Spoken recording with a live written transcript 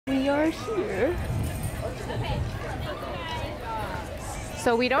are here.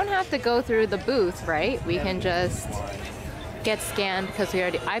 So we don't have to go through the booth, right? We can just get scanned because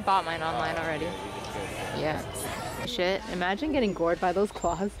I bought mine online already. Yeah. Shit, imagine getting gored by those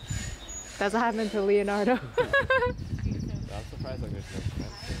claws. That's what happened to Leonardo. I'm surprised like there's no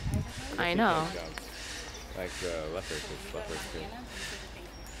fence. I know. Like the leopards too.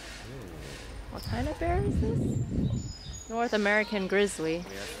 What kind of bear is this? North American grizzly.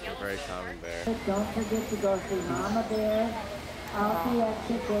 Yeah, a very common bear. Don't forget to go see Mama Bear out the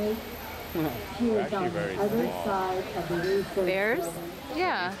exit gate. She is on the other side of the research Bears? building.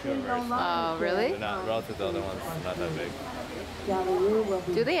 Yeah. Oh, really? They're not relative to the other ones, not that big.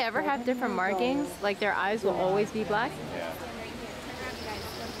 Do they ever have different markings? Like their eyes will always be black? Yeah.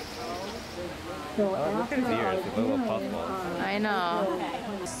 So Oh, look at his ears, the little puffballs. I know.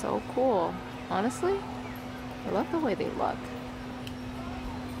 So cool. Honestly, I love the way they look.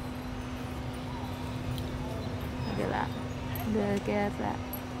 Look at that. Look at that.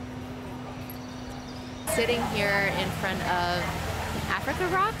 Sitting here in front of Africa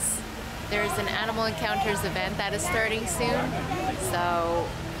Rocks. There's an Animal Encounters event that is starting soon. So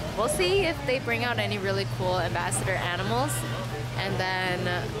we'll see if they bring out any really cool ambassador animals. And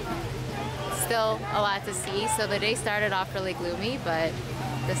then still a lot to see. So the day started off really gloomy, but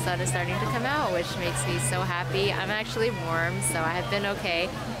the sun is starting to come out, which makes me so happy. I'm actually warm, so I have been okay,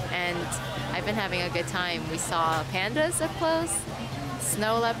 and I've been having a good time. We saw pandas up close.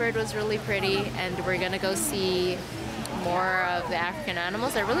 Snow leopard was really pretty, and we're gonna go see more of the African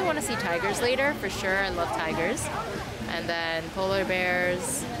animals. I really want to see tigers later, for sure. I love tigers. And then polar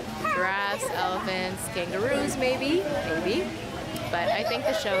bears, giraffes, elephants, kangaroos, maybe. But I think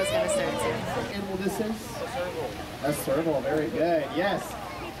the show is going to start soon. What animal this is? A serval, very good, yes.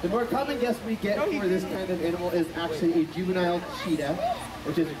 The more common guess we get for this kind of animal is actually a juvenile cheetah,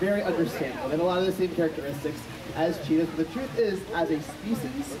 which is very understandable. They have a lot of the same characteristics as cheetahs, but the truth is, as a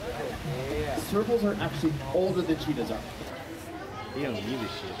species, servals are actually older than cheetahs are. You don't need a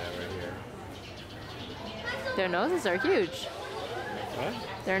cheetah right here. Their noses are huge. What?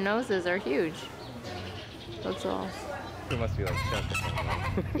 Their noses are huge. That's all. It must be like chef or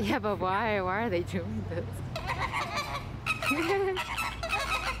something. Yeah, but why are they doing this?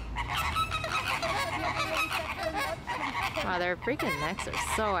 Wow, their freaking necks are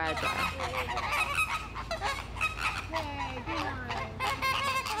so agile.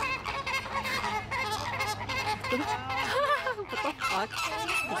 What the fuck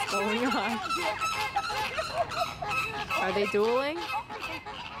is going on? Are they dueling?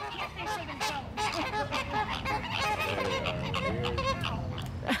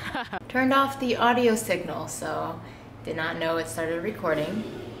 Turned off the audio signal, so did not know it started recording,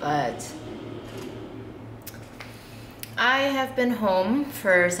 but I have been home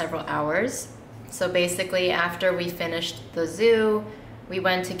for several hours. So basically after we finished the zoo, we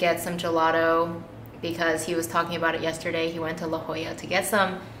went to get some gelato because he was talking about it yesterday. He went to La Jolla to get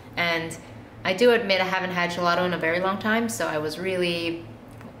some, and I do admit I haven't had gelato in a very long time, so I was really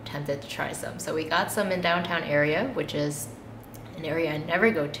tempted to try some. So we got some in downtown area, which is an area I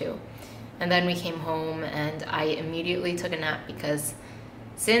never go to. And then we came home and I immediately took a nap because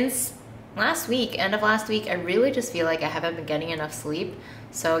since last week, end of last week, I really just feel like I haven't been getting enough sleep.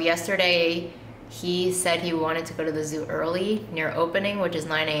 So yesterday he said he wanted to go to the zoo early near opening, which is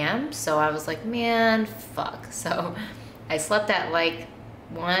 9 a.m. So I was like, man, fuck. So I slept at like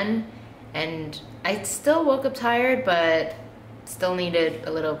 1 and I still woke up tired, but still needed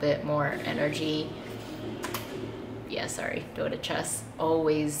a little bit more energy. Yeah, sorry, Dota chess,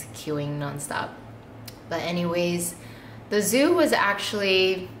 always queuing nonstop. But anyways, the zoo was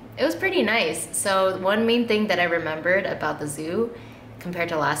actually, it was pretty nice. So one main thing that I remembered about the zoo compared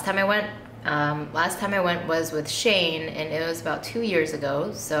to last time I went was with Shane, and it was about 2 years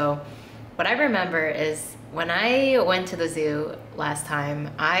ago. So what I remember is when I went to the zoo last time,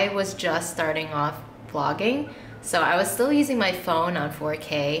 I was just starting off vlogging. So I was still using my phone on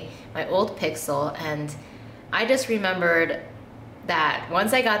 4K, my old Pixel, and I just remembered that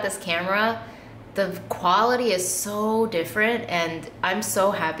once I got this camera, the quality is so different, and I'm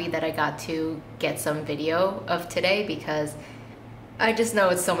so happy that I got to get some video of today because I just know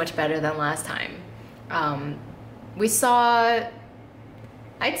it's so much better than last time. We saw,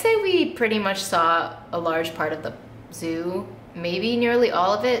 I'd say we pretty much saw a large part of the zoo, maybe nearly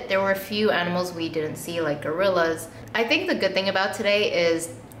all of it. There were a few animals we didn't see, like gorillas. I think the good thing about today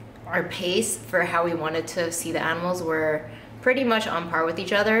is our pace for how we wanted to see the animals were pretty much on par with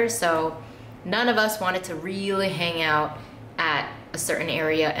each other. So none of us wanted to really hang out at a certain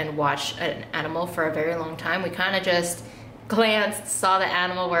area and watch an animal for a very long time. We kind of just glanced, saw the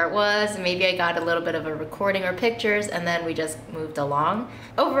animal where it was, and maybe I got a little bit of a recording or pictures, and then we just moved along.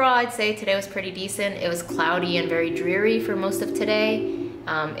 Overall, I'd say today was pretty decent. It was cloudy and very dreary for most of today.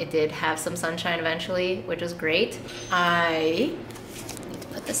 It did have some sunshine eventually, which was great. I need to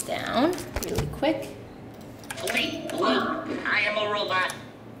put this down really quick. Wait, I am a robot.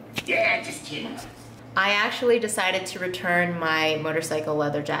 Yeah, just kidding. I actually decided to return my motorcycle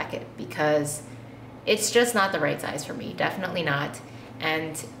leather jacket because it's just not the right size for me, definitely not.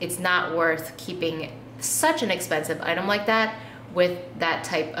 And it's not worth keeping such an expensive item like that with that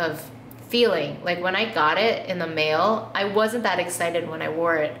type of feeling. Like when I got it in the mail, I wasn't that excited when I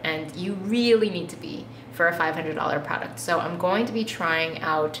wore it, and you really need to be for a $500 product. So I'm going to be trying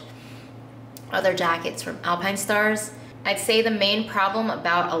out other jackets from Alpinestars. I'd say the main problem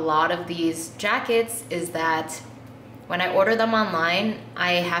about a lot of these jackets is that when I order them online,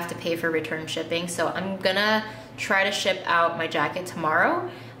 I have to pay for return shipping. So I'm gonna try to ship out my jacket tomorrow.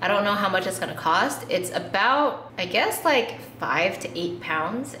 I don't know how much it's gonna cost. It's about, I guess, like 5 to 8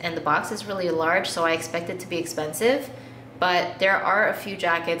 pounds, and the box is really large, so I expect it to be expensive. But there are a few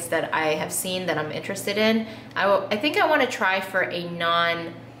jackets that I have seen that I'm interested in. I think I wanna try for a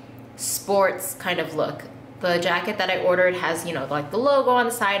non-sports kind of look. The jacket that I ordered has, you know, like the logo on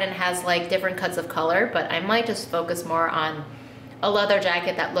the side and has like different cuts of color, but I might just focus more on a leather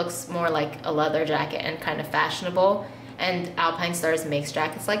jacket that looks more like a leather jacket and kind of fashionable. And Alpinestars makes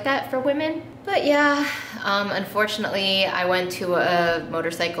jackets like that for women. But yeah, unfortunately, I went to a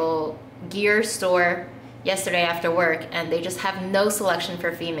motorcycle gear store yesterday after work, and they just have no selection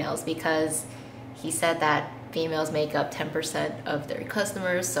for females because he said that females make up 10% of their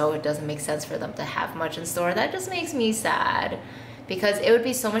customers, so it doesn't make sense for them to have much in store. That just makes me sad because it would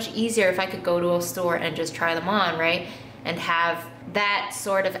be so much easier if I could go to a store and just try them on, right? And have that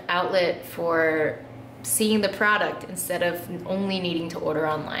sort of outlet for seeing the product instead of only needing to order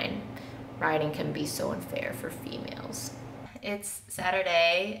online. Riding can be so unfair for females. It's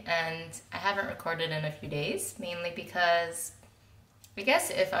Saturday and I haven't recorded in a few days, mainly because I guess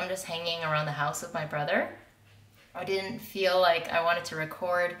if I'm just hanging around the house with my brother, I didn't feel like I wanted to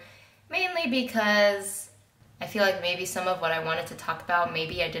record, mainly because I feel like maybe some of what I wanted to talk about,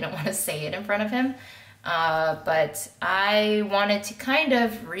 maybe I didn't want to say it in front of him. But I wanted to kind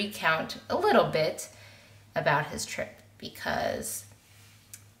of recount a little bit about his trip because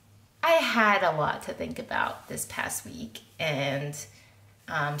I had a lot to think about this past week, and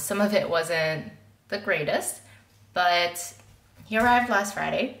some of it wasn't the greatest, but he arrived last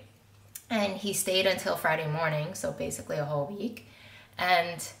Friday. And he stayed until Friday morning, so basically a whole week.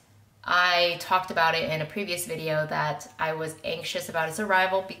 And I talked about it in a previous video that I was anxious about his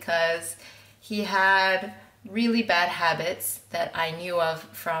arrival because he had really bad habits that I knew of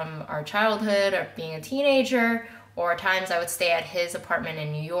from our childhood or being a teenager, or times I would stay at his apartment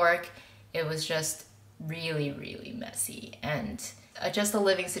in New York. It was just really, really messy and just a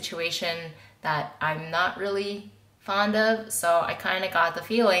living situation that I'm not really fond of, so I kind of got the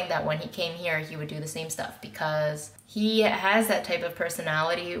feeling that when he came here he would do the same stuff because he has that type of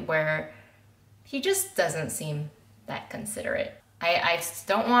personality where he just doesn't seem that considerate. I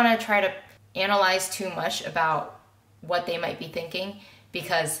don't want to try to analyze too much about what they might be thinking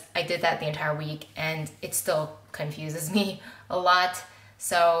because I did that the entire week and it still confuses me a lot.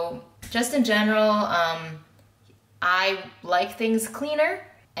 So just in general, I like things cleaner,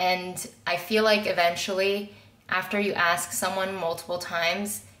 and I feel like eventually after you ask someone multiple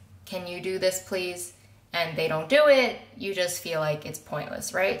times, can you do this please? And they don't do it, you just feel like it's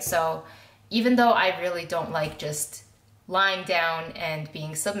pointless, right? So even though I really don't like just lying down and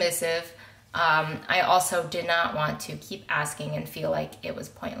being submissive, I also did not want to keep asking and feel like it was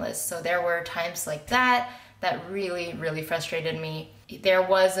pointless. So there were times like that that really, really frustrated me. There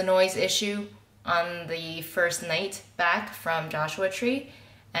was a noise issue on the first night back from Joshua Tree,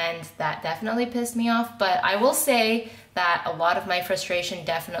 and that definitely pissed me off. But I will say that a lot of my frustration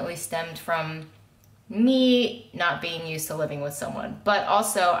definitely stemmed from me not being used to living with someone. But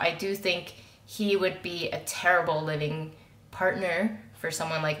also, I do think he would be a terrible living partner for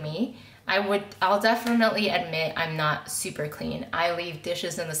someone like me. I'll definitely admit I'm not super clean. I leave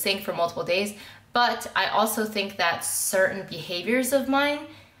dishes in the sink for multiple days, but I also think that certain behaviors of mine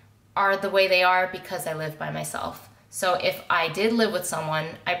are the way they are because I live by myself. So if I did live with someone,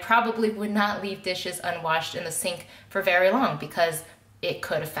 I probably would not leave dishes unwashed in the sink for very long because it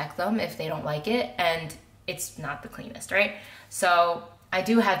could affect them if they don't like it, and it's not the cleanest, right? So I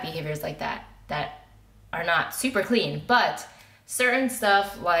do have behaviors like that that are not super clean, but certain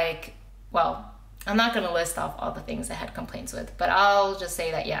stuff like, well, I'm not gonna list off all the things I had complaints with, but I'll just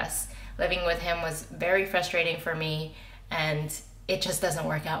say that yes, living with him was very frustrating for me, and it just doesn't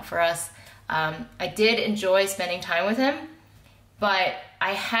work out for us. I did enjoy spending time with him, but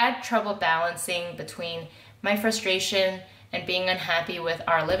I had trouble balancing between my frustration and being unhappy with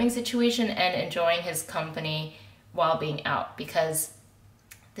our living situation and enjoying his company while being out, because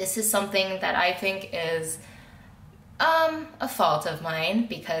this is something that I think is a fault of mine,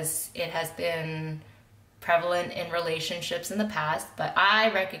 because it has been prevalent in relationships in the past. But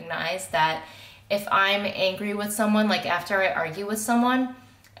I recognize that if I'm angry with someone, like after I argue with someone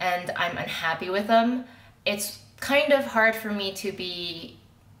and I'm unhappy with them, it's kind of hard for me to be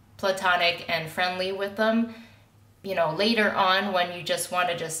platonic and friendly with them, you know, later on when you just want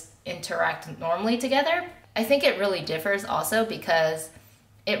to just interact normally together. I think it really differs also because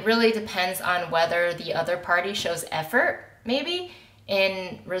it really depends on whether the other party shows effort, maybe,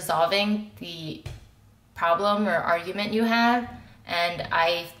 in resolving the problem or argument you have. And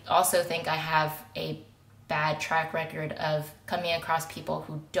I also think I have a bad track record of coming across people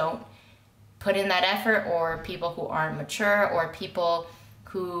who don't put in that effort, or people who aren't mature, or people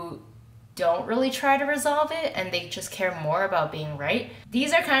who don't really try to resolve it and they just care more about being right.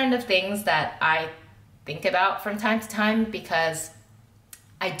 These are kind of things that I think about from time to time, because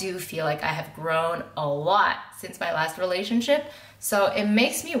I do feel like I have grown a lot since my last relationship. So it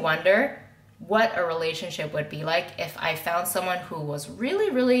makes me wonder what a relationship would be like if I found someone who was really,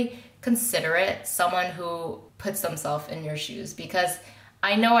 really considerate, someone who puts themselves in your shoes. Because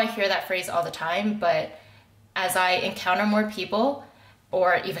I know I hear that phrase all the time, but as I encounter more people,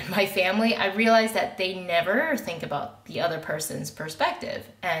 or even my family, I realize that they never think about the other person's perspective.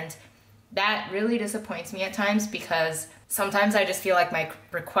 And that really disappoints me at times, because sometimes I just feel like my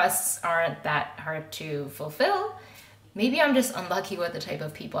requests aren't that hard to fulfill. Maybe I'm just unlucky with the type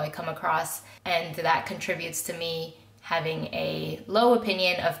of people I come across, and that contributes to me having a low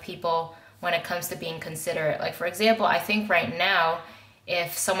opinion of people when it comes to being considerate. Like, for example, I think right now,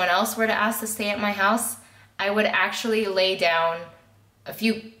 if someone else were to ask to stay at my house, I would actually lay down a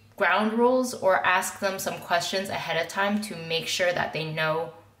few ground rules or ask them some questions ahead of time to make sure that they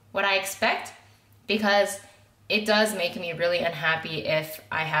know what I expect, because it does make me really unhappy if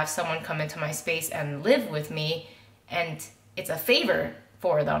I have someone come into my space and live with me and it's a favor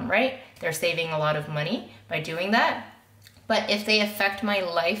for them, right? They're saving a lot of money by doing that. But if they affect my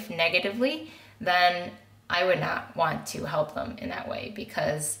life negatively, then I would not want to help them in that way,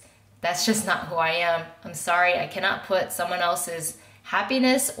 because that's just not who I am. I'm sorry, I cannot put someone else's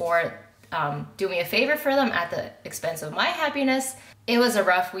happiness or do me a favor for them at the expense of my happiness. It was a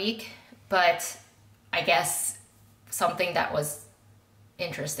rough week, but I guess something that was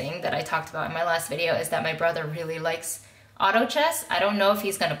interesting that I talked about in my last video is that my brother really likes auto chess. I don't know if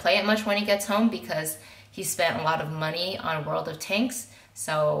he's gonna play it much when he gets home, because he spent a lot of money on World of Tanks,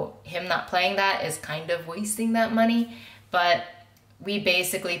 so him not playing that is kind of wasting that money. But we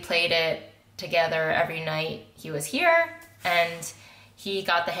basically played it together every night he was here, and he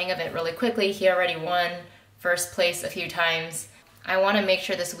got the hang of it really quickly. He already won first place a few times. I want to make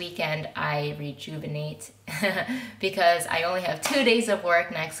sure this weekend I rejuvenate because I only have 2 days of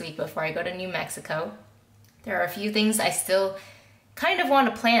work next week before I go to New Mexico. There are a few things I still kind of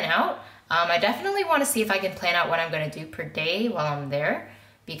want to plan out. I definitely want to see if I can plan out what I'm going to do per day while I'm there,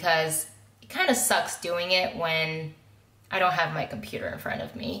 because it kind of sucks doing it when I don't have my computer in front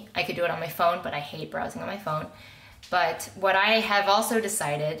of me. I could do it on my phone, but I hate browsing on my phone. But what I have also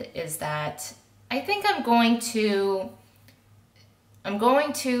decided is that I think I'm going to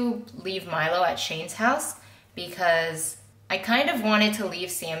leave Milo at Shane's house, because I kind of wanted to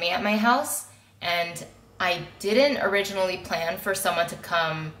leave Sammy at my house, and I didn't originally plan for someone to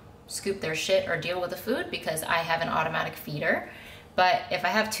come scoop their shit or deal with the food, because I have an automatic feeder. But if I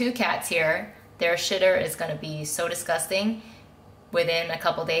have 2 cats here, their shitter is gonna be so disgusting within a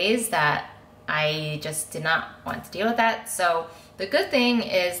couple days that I just did not want to deal with that. So the good thing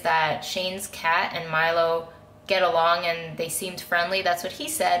is that Shane's cat and Milo get along and they seemed friendly. That's what he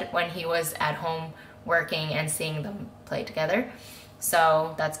said when he was at home working and seeing them play together.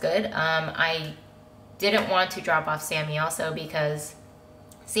 So that's good. I didn't want to drop off Sammy also, because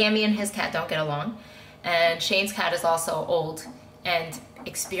Sammy and his cat don't get along. And Shane's cat is also old and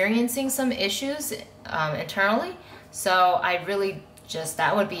experiencing some issues internally. So I really just,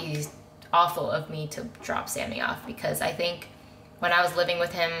 that would be awful of me to drop Sammy off, because I think when I was living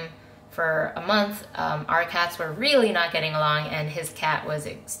with him for a month, our cats were really not getting along, and his cat was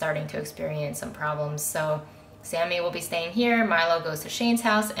starting to experience some problems. So Sammy will be staying here, Milo goes to Shane's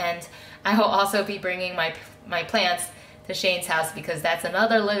house, and I will also be bringing my plants to Shane's house, because that's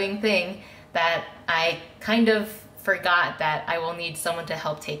another living thing that I kind of forgot that I will need someone to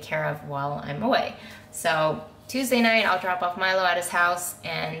help take care of while I'm away. So Tuesday night, I'll drop off Milo at his house,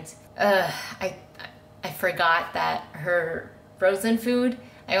 and I forgot that her frozen food,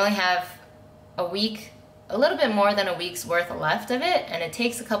 I only have a week, a little bit more than a week's worth left of it, and it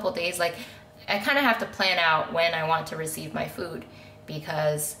takes a couple days. Like, I kind of have to plan out when I want to receive my food,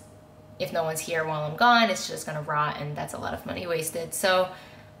 because if no one's here while I'm gone, it's just gonna rot, and that's a lot of money wasted. So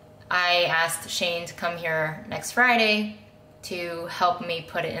I asked Shane to come here next Friday to help me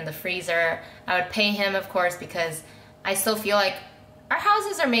put it in the freezer. I would pay him, of course, because I still feel like our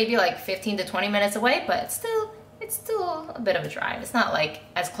houses are maybe like 15 to 20 minutes away, but it's still a bit of a drive. It's not like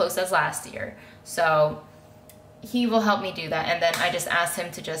as close as last year. So he will help me do that. And then I just asked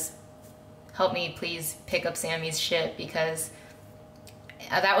him to just help me please pick up Sammy's shit, because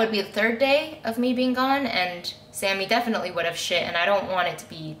that would be the third day of me being gone, and Sammy definitely would have shit, and I don't want it to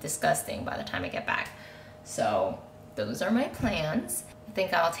be disgusting by the time I get back. So those are my plans. I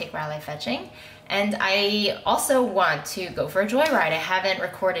think I'll take Riley fetching. And I also want to go for a joyride. I haven't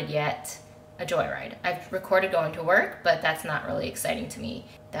recorded yet a joyride. I've recorded going to work, but that's not really exciting to me.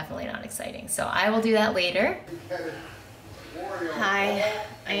 Definitely not exciting. So I will do that later. Hi,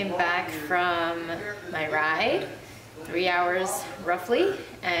 I am back from my ride, 3 hours roughly,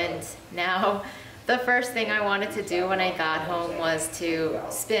 and now the first thing I wanted to do when I got home was to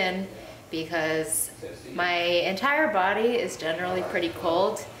spin, because my entire body is generally pretty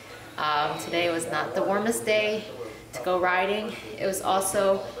cold. Today was not the warmest day to go riding. It was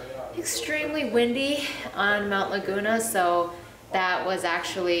also extremely windy on Mount Laguna, so that was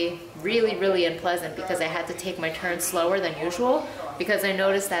actually really unpleasant, because I had to take my turn slower than usual, because I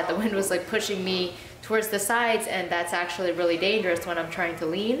noticed that the wind was like pushing me towards the sides, and that's actually really dangerous when I'm trying to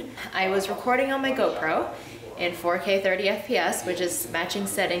lean. I was recording on my GoPro in 4K 30 FPS, which is matching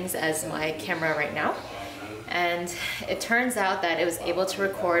settings as my camera right now. And it turns out that it was able to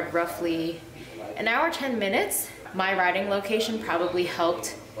record roughly an hour, 10 minutes. My riding location probably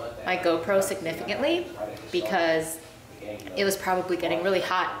helped my GoPro significantly, because it was probably getting really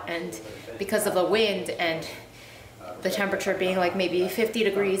hot, and because of the wind and the temperature being like maybe 50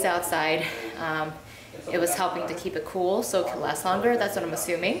 degrees outside, it was helping to keep it cool so it could last longer. That's what I'm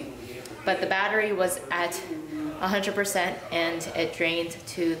assuming. But the battery was at 100% and it drained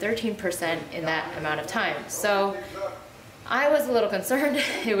to 13% in that amount of time. So I was a little concerned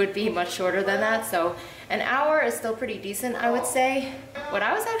it would be much shorter than that. So an hour is still pretty decent, I would say. What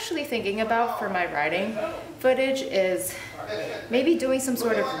I was actually thinking about for my riding footage is maybe doing some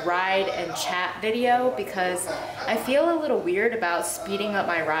sort of ride and chat video, because I feel a little weird about speeding up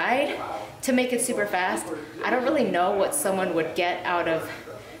my ride to make it super fast. I don't really know what someone would get out of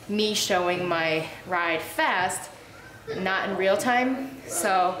me showing my ride fast, not in real time.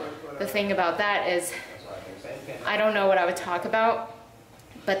 So the thing about that is, I don't know what I would talk about,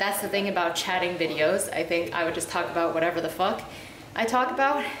 but that's the thing about chatting videos. I think I would just talk about whatever the fuck I talk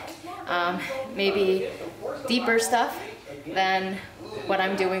about. Maybe deeper stuff than what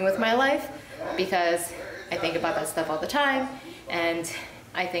I'm doing with my life, because I think about that stuff all the time, and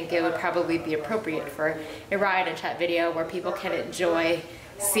I think it would probably be appropriate for a ride and chat video where people can enjoy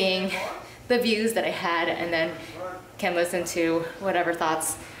seeing the views that I had, and then can listen to whatever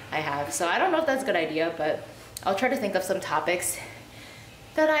thoughts I have. So I don't know if that's a good idea, but I'll try to think of some topics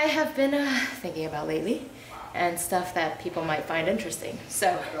that I have been thinking about lately, and stuff that people might find interesting.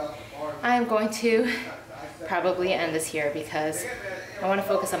 So I am going to probably end this here, because I want to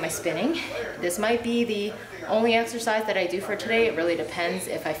focus on my spinning. This might be the only exercise that I do for today. It really depends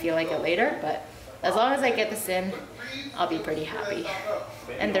if I feel like it later, but as long as I get this in, I'll be pretty happy.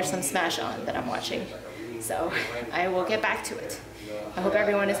 And there's some Smash on that I'm watching, so I will get back to it. I hope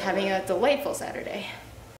everyone is having a delightful Saturday.